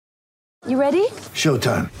You ready?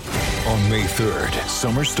 Showtime. On May 3rd,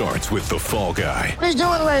 summer starts with The Fall Guy. Let's do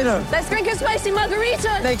it later. Let's drink a spicy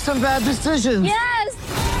margarita. Make some bad decisions. Yes!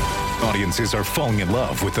 Audiences are falling in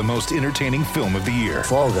love with the most entertaining film of the year.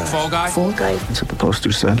 Fall Guy. Fall Guy? Fall Guy. That's what the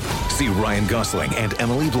poster said. See Ryan Gosling and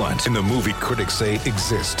Emily Blunt in the movie critics say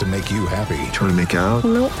exists to make you happy. Trying to make it out?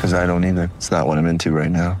 Nope. Because I don't either. It's not what I'm into right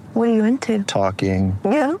now. What are you into? Talking.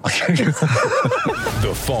 Yeah.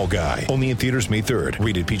 The Fall Guy. Only in theaters May 3rd.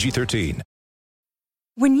 Rated PG-13.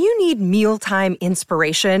 When you need mealtime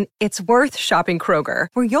inspiration, it's worth shopping Kroger,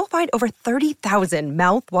 where you'll find over 30,000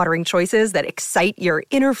 mouth-watering choices that excite your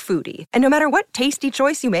inner foodie. And no matter what tasty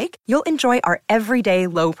choice you make, you'll enjoy our everyday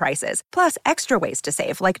low prices, plus extra ways to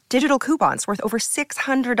save, like digital coupons worth over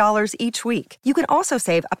 $600 each week. You can also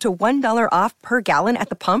save up to $1 off per gallon at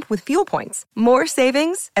the pump with fuel points. More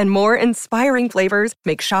savings and more inspiring flavors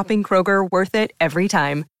make shopping Kroger worth it every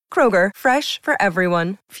time. Kroger, fresh for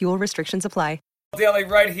everyone. Fuel restrictions apply. Daily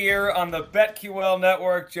right here on the BetQL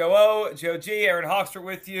Network. Joe O, Joe G, Aaron Hawksworth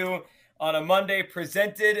with you on a Monday,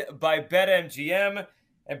 presented by BetMGM.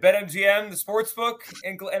 And BetMGM, the sportsbook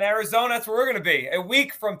in Arizona, that's where we're going to be. A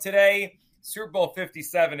week from today, Super Bowl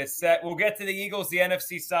 57 is set. We'll get to the Eagles, the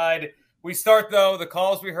NFC side. We start, though, the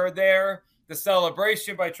calls we heard there, the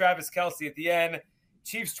celebration by Travis Kelce at the end.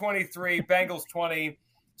 Chiefs 23, Bengals 20.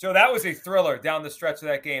 Joe, that was a thriller down the stretch of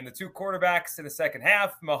that game. The two quarterbacks in the second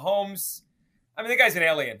half, Mahomes. I mean, the guy's an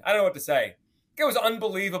alien. I don't know what to say. It was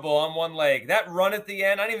unbelievable on one leg. That run at the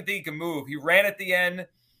end, I didn't even think he could move. He ran at the end,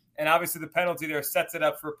 and obviously the penalty there sets it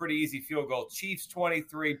up for a pretty easy field goal. Chiefs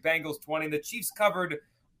 23, Bengals 20. The Chiefs covered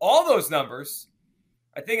all those numbers.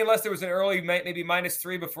 I think unless there was an early maybe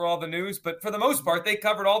 -3 before all the news, but for the most part, they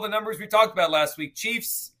covered all the numbers we talked about last week.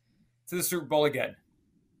 Chiefs to the Super Bowl again.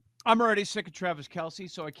 I'm already sick of Travis Kelce,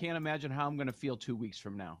 so I can't imagine how I'm going to feel 2 weeks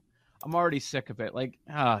from now. I'm already sick of it. Like,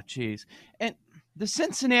 geez. And the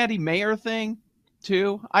Cincinnati mayor thing,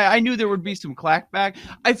 too, I knew there would be some clackback.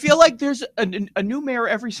 I feel like there's a new mayor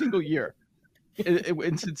every single year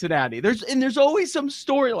in Cincinnati. There's always some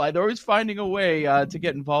storyline. They're always finding a way to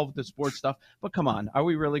get involved with the sports stuff. But come on, are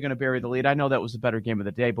we really going to bury the lead? I know that was the better game of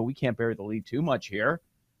the day, but we can't bury the lead too much here.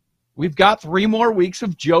 We've got 3 more weeks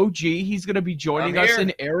of Joe G. He's going to be joining us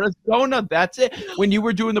in Arizona. That's it. When you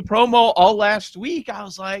were doing the promo all last week, I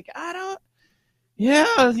was like,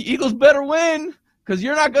 the Eagles better win because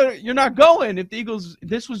you're not going. If the Eagles,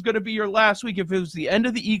 this was going to be your last week. If it was the end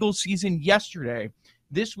of the Eagles season yesterday,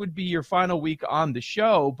 this would be your final week on the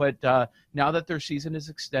show. But now that their season is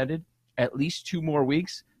extended at least 2 more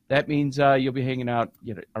weeks, that means you'll be hanging out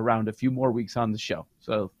around a few more weeks on the show.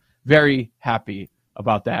 So very happy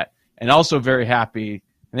about that. And also very happy,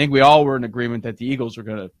 I think we all were in agreement that the Eagles were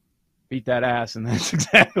going to beat that ass, and that's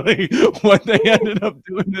exactly what they ended up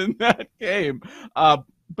doing in that game.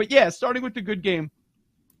 But, yeah, starting with the good game,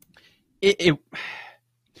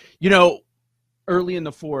 early in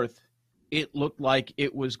the fourth, it looked like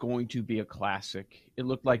it was going to be a classic. It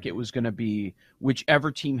looked like it was going to be whichever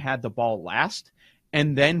team had the ball last,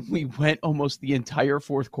 and then we went almost the entire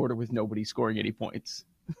fourth quarter with nobody scoring any points.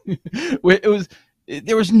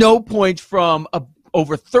 There was no points from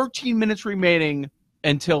over 13 minutes remaining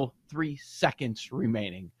until 3 seconds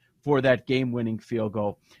remaining for that game-winning field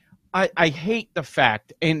goal. I hate the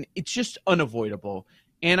fact, and it's just unavoidable,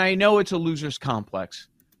 and I know it's a loser's complex,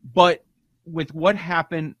 but with what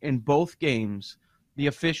happened in both games, the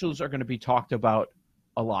officials are going to be talked about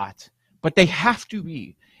a lot, but they have to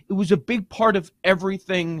be. It was a big part of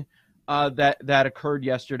everything that occurred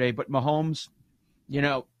yesterday, but Mahomes,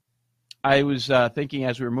 I was thinking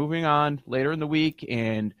as we were moving on later in the week,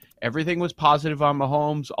 and everything was positive on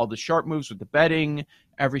Mahomes, all the sharp moves with the betting,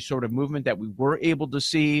 every sort of movement that we were able to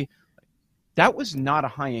see. That was not a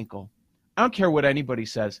high ankle. I don't care what anybody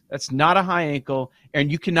says. That's not a high ankle,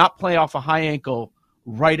 and you cannot play off a high ankle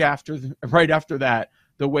right after that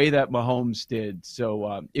the way that Mahomes did.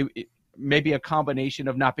 So it may be a combination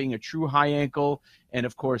of not being a true high ankle and,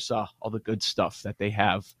 of course, all the good stuff that they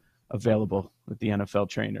have available with the NFL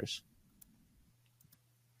trainers.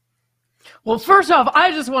 Well, first off,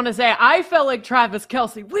 I just want to say I felt like Travis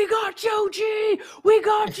Kelce. We got Joe G. We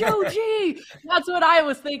got Joe G. That's what I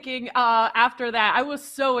was thinking after that. I was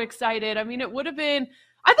so excited. I mean, it would have been,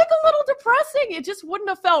 I think, a little depressing. It just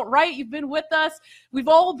wouldn't have felt right. You've been with us. We've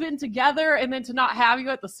all been together, and then to not have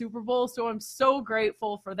you at the Super Bowl. So I'm so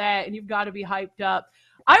grateful for that, and you've got to be hyped up.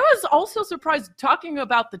 I was also surprised talking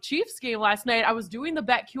about the Chiefs game last night. I was doing the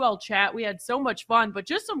BetQL chat. We had so much fun, but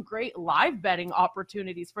just some great live betting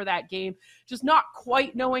opportunities for that game. Just not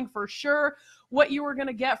quite knowing for sure what you were going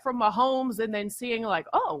to get from Mahomes and then seeing like,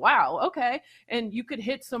 oh, wow, okay. And you could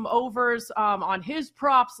hit some overs on his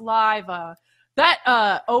props live.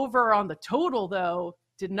 That over on the total, though,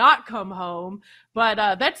 did not come home. But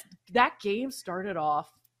that game started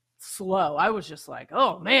off slow. I was just like,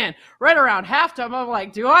 oh man, right around halftime, I'm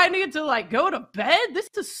like, do I need to like go to bed? This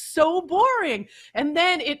is so boring. And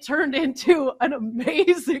then it turned into an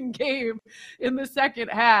amazing game in the second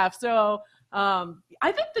half. So I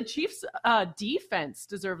think the Chiefs defense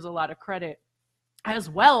deserves a lot of credit as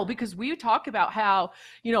well, because we talk about how,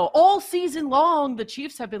 all season long, the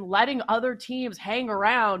Chiefs have been letting other teams hang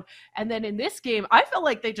around. And then in this game, I felt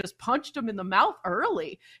like they just punched them in the mouth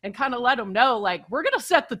early and kind of let them know, like, we're going to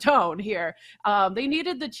set the tone here. They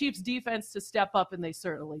needed the Chiefs defense to step up, and they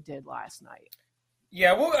certainly did last night.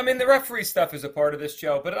 Yeah, well, I mean, the referee stuff is a part of this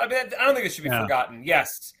show, but I mean, I don't think it should be forgotten.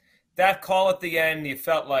 Yes, that call at the end, you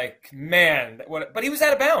felt like, man, but he was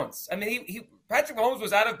out of bounds. I mean, Patrick Mahomes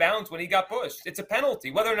was out of bounds when he got pushed. It's a penalty.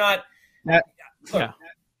 Whether or not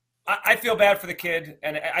I feel bad for the kid,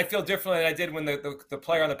 and I feel differently than I did when the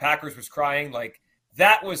player on the Packers was crying. Like,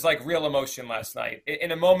 that was like real emotion last night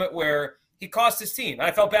in a moment where he cost his team. And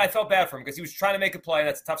I felt bad for him because he was trying to make a play.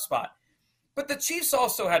 That's a tough spot. But the Chiefs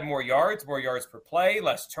also had more yards per play,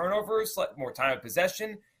 less turnovers, more time of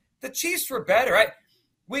possession. The Chiefs were better.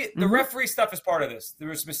 The referee stuff is part of this. There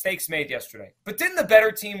was mistakes made yesterday. But didn't the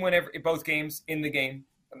better team win both games in the game?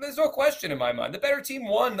 I mean, there's no question in my mind. The better team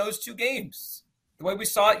won those two games. The way we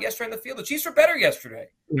saw it yesterday in the field. The Chiefs were better yesterday.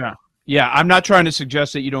 Yeah. I'm not trying to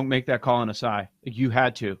suggest that you don't make that call on a side. You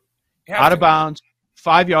had to. Out of bounds,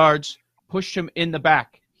 5 yards, pushed him in the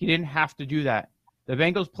back. He didn't have to do that. The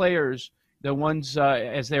Bengals players, the ones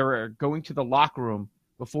as they were going to the locker room,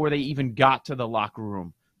 before they even got to the locker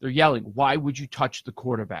room, they're yelling, why would you touch the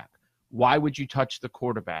quarterback? Why would you touch the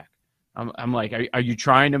quarterback? I'm like, are you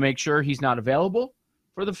trying to make sure he's not available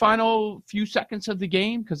for the final few seconds of the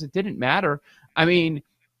game? Because it didn't matter. I mean,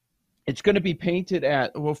 it's going to be painted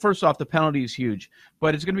well, first off, the penalty is huge,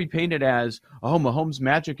 but it's going to be painted as, oh, Mahomes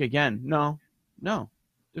magic again. No.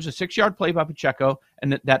 There's a 6-yard play by Pacheco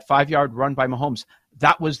and that 5-yard run by Mahomes.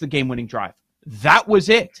 That was the game-winning drive. That was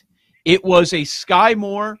it. It was a Sky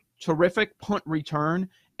Moore terrific punt return,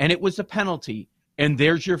 and it was a penalty, and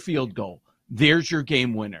there's your field goal. There's your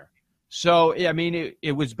game winner. So, I mean,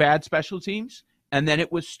 it was bad special teams, and then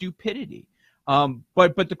it was stupidity.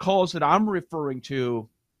 But the calls that I'm referring to,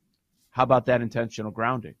 how about that intentional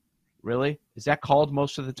grounding? Really? Is that called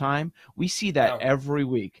most of the time? We see that every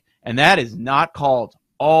week, and that is not called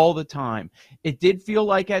all the time. It did feel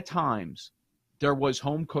like at times there was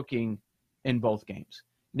home cooking in both games.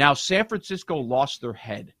 Now, San Francisco lost their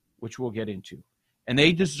head, which we'll get into, and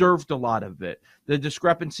they deserved a lot of it. The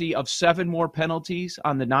discrepancy of 7 more penalties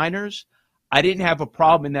on the Niners, I didn't have a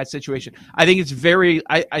problem in that situation. I think it's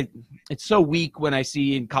it's so weak when I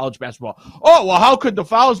see in college basketball, oh, well, how could the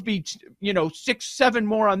fouls be, 6, 7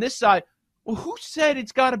 more on this side? Well, who said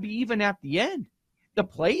it's got to be even at the end? The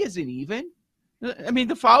play isn't even. I mean,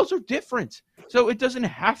 the fouls are different, so it doesn't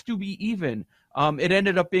have to be even. It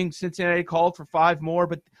ended up being Cincinnati called for 5 more,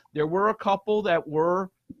 but there were a couple that were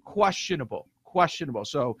questionable.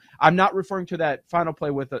 So I'm not referring to that final play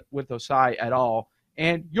with Osai at all.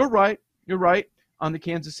 And you're right on the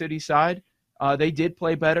Kansas City side. They did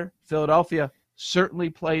play better. Philadelphia certainly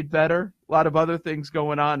played better. A lot of other things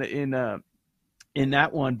going on in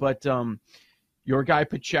that one, but your guy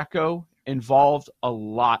Pacheco involved a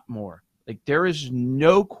lot more. Like, there is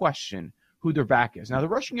no question who their back is. Now, the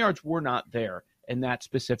rushing yards were not there in that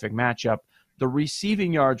specific matchup. The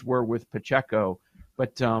receiving yards were with Pacheco,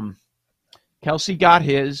 but Kelce got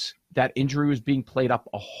his. That injury was being played up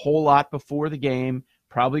a whole lot before the game.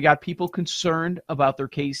 Probably got people concerned about their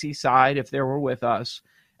KC side if they were with us.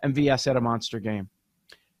 MVS had a monster game.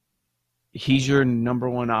 He's your number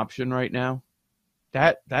one option right now.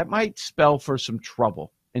 That might spell for some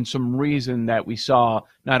trouble and some reason that we saw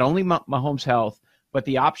not only Mahomes' health, but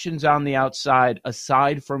the options on the outside,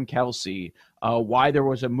 aside from Kelce, why there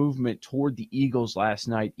was a movement toward the Eagles last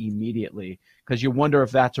night immediately, because you wonder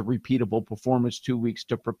if that's a repeatable performance 2 weeks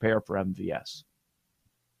to prepare for MVS.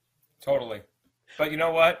 Totally. But you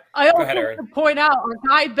know what? I also want to point out our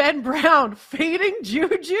guy Ben Brown fading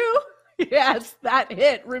Juju. Yes, that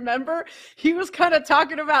hit. Remember? He was kind of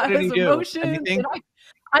talking about his emotions. And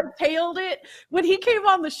I tailed it. When he came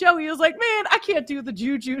on the show, he was like, man, I can't do the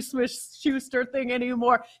Juju Smith-Schuster thing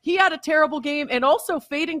anymore. He had a terrible game, and also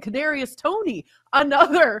fading Kadarius Toney,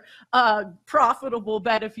 another profitable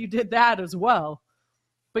bet if you did that as well.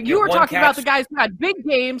 But you were talking about the guys who had big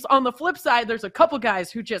games. On the flip side, there's a couple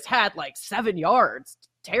guys who just had like 7 yards.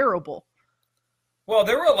 Terrible. Well,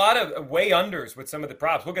 there were a lot of way unders with some of the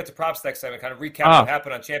props. We'll get to props next time and kind of recap what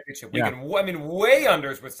happened on Championship Weekend. Yeah. I mean, way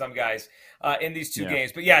unders with some guys in these two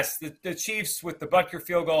games. But yes, the Chiefs with the Butker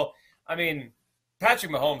field goal. I mean,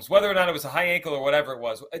 Patrick Mahomes, whether or not it was a high ankle or whatever it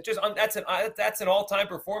was, that's an all-time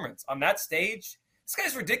performance on that stage. This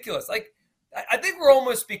guy's ridiculous. Like, I think we're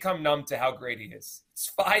almost become numb to how great he is. It's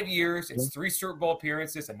 5 years. It's 3 Super Bowl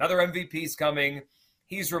appearances. Another MVP's coming.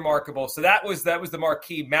 He's remarkable. So that was the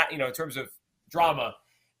marquee, in terms of drama.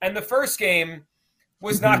 And the first game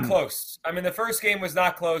was not close. I mean, the first game was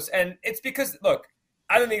not close. And it's because, look,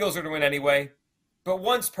 I think the Eagles are going to win anyway. But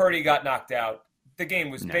once Purdy got knocked out, the game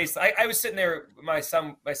was based. I was sitting there. My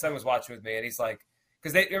son was watching with me, and he's like,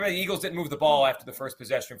 because the Eagles didn't move the ball after the first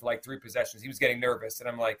possession for like 3 possessions. He was getting nervous. And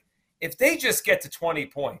I'm like, if they just get to 20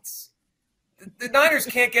 points, the Niners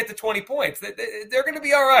can't get to 20 points. They're going to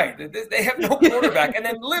be all right. They have no quarterback. And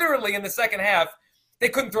then literally in the second half, they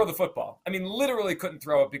couldn't throw the football. I mean, literally couldn't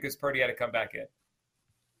throw it because Purdy had to come back in.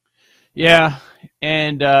 Yeah,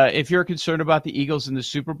 and if you're concerned about the Eagles in the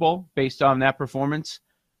Super Bowl based on that performance,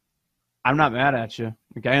 I'm not mad at you.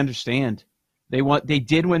 Like, I understand. They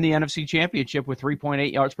did win the NFC Championship with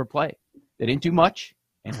 3.8 yards per play. They didn't do much,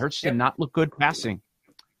 and Hurts did not look good passing.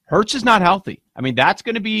 Hurts is not healthy. I mean, that's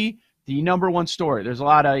going to be the number one story. There's a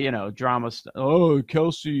lot of, drama. Oh,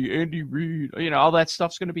 Kelsey, Andy Reid, all that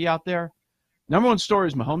stuff's going to be out there. Number one story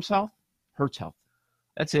is Mahomes' health, Hurts' health.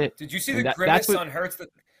 That's it. Did you see the grimace on Hurts?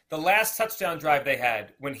 The last touchdown drive they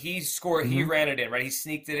had, when he scored, he ran it in, right? He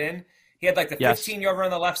sneaked it in. He had like the 15-yard run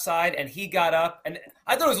on the left side, and he got up. And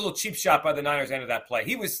I thought it was a little cheap shot by the Niners end of that play.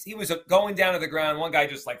 He was going down to the ground. One guy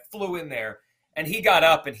just like flew in there, and he got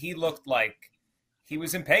up, and he looked like he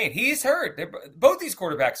was in pain. He's hurt. Both these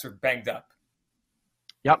quarterbacks are banged up.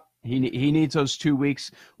 Yep. He needs those 2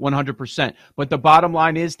 weeks 100%. But the bottom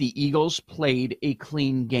line is the Eagles played a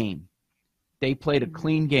clean game. They played a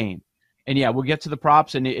clean game. And, yeah, we'll get to the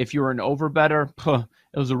props. And if you're an over better, it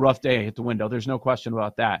was a rough day at the window. There's no question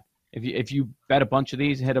about that. If you bet a bunch of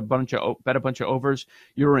these, bet a bunch of overs,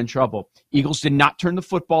 you're in trouble. Eagles did not turn the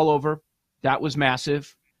football over. That was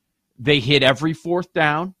massive. They hit every fourth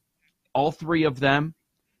down, all 3 of them.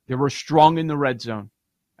 They were strong in the red zone.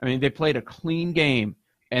 I mean, they played a clean game.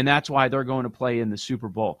 And that's why they're going to play in the Super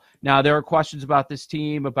Bowl. Now, there are questions about this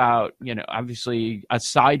team, about, obviously,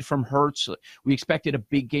 aside from Hurts, we expected a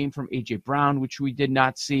big game from A.J. Brown, which we did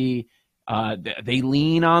not see. They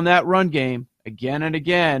lean on that run game again and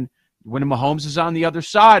again. When Mahomes is on the other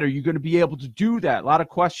side, are you going to be able to do that? A lot of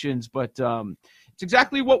questions, but it's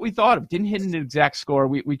exactly what we thought of. Didn't hit an exact score.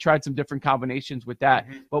 We tried some different combinations with that.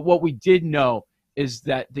 But what we did know is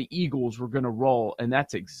that the Eagles were going to roll, and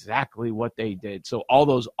that's exactly what they did. So all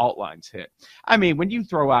those alt lines hit. I mean, when you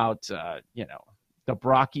throw out, the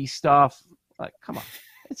Brocky stuff, like, come on,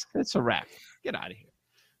 it's a wrap. Get out of here.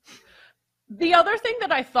 The other thing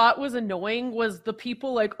that I thought was annoying was the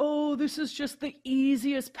people like, oh, this is just the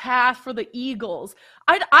easiest path for the Eagles.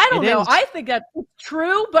 I don't know. I think that's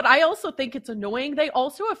true, but I also think it's annoying. They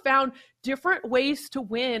also have found different ways to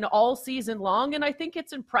win all season long, and I think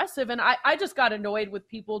it's impressive. And I just got annoyed with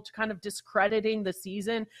people kind of discrediting the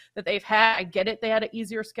season that they've had. I get it. They had an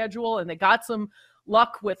easier schedule, and they got some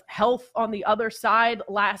luck with health on the other side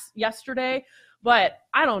yesterday. But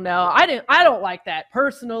I don't know. I don't like that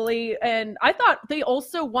personally. And I thought they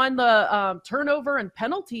also won the turnover and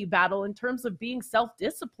penalty battle in terms of being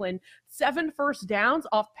self-disciplined. 7 first downs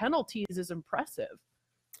off penalties is impressive.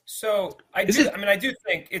 So I do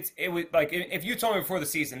think it was like, if you told me before the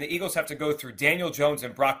season the Eagles have to go through Daniel Jones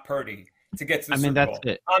and Brock Purdy to get to the Super Bowl.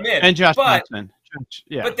 That's it. I'm in. And Josh Johnson.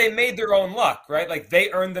 Yeah. But they made their own luck, right? Like,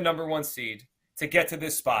 they earned the number 1 seed to get to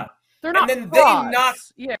this spot. They're not and then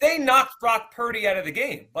frauds. they knocked Brock Purdy out of the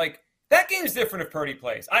game. Like, that game's different if Purdy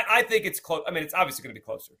plays. I think it's close. I mean, it's obviously going to be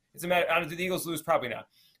closer. It's a matter. Do the Eagles lose? Probably not.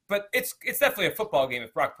 But it's definitely a football game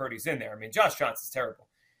if Brock Purdy's in there. I mean, Josh Johnson's terrible.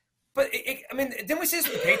 But didn't we see this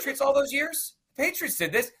with the Patriots all those years? The Patriots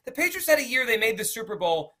did this. The Patriots had a year they made the Super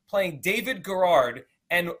Bowl playing David Garrard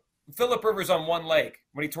and Phillip Rivers on one leg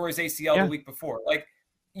when he tore his ACL the week before. Like,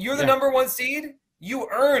 you're the number 1 seed. You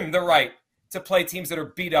earn the right to play teams that are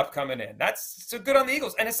beat up coming in. That's so good on the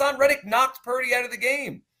Eagles. And Hassan Reddick knocked Purdy out of the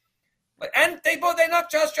game. And they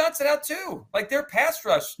knocked Josh Johnson out too. Like, their pass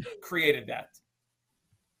rush created that.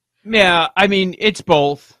 Yeah, I mean, it's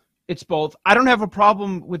both. It's both. I don't have a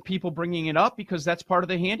problem with people bringing it up because that's part of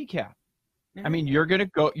the handicap. I mean, you're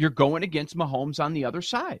going against Mahomes on the other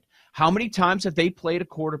side. How many times have they played a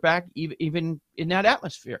quarterback even in that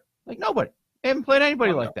atmosphere? Like nobody. They haven't played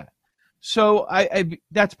anybody like that. So I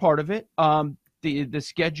that's part of it. The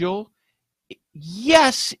schedule,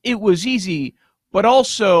 yes, it was easy, but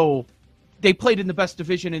also they played in the best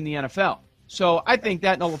division in the NFL. So I think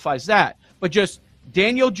that nullifies that. But just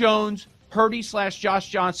Daniel Jones, Purdy / Josh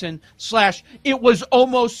Johnson / it was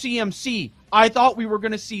almost CMC. I thought we were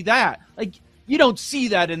going to see that. Like, you don't see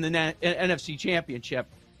that in the NFC Championship.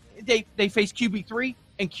 They face QB3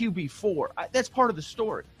 and QB4. That's part of the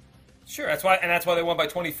story. Sure, that's why they won by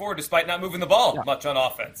 24 despite not moving the ball much on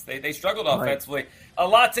offense. They struggled offensively. Right. A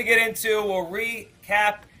lot to get into. We'll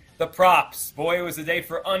recap the props. Boy, it was a day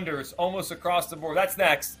for unders almost across the board. That's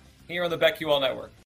next here on the BetQL Network.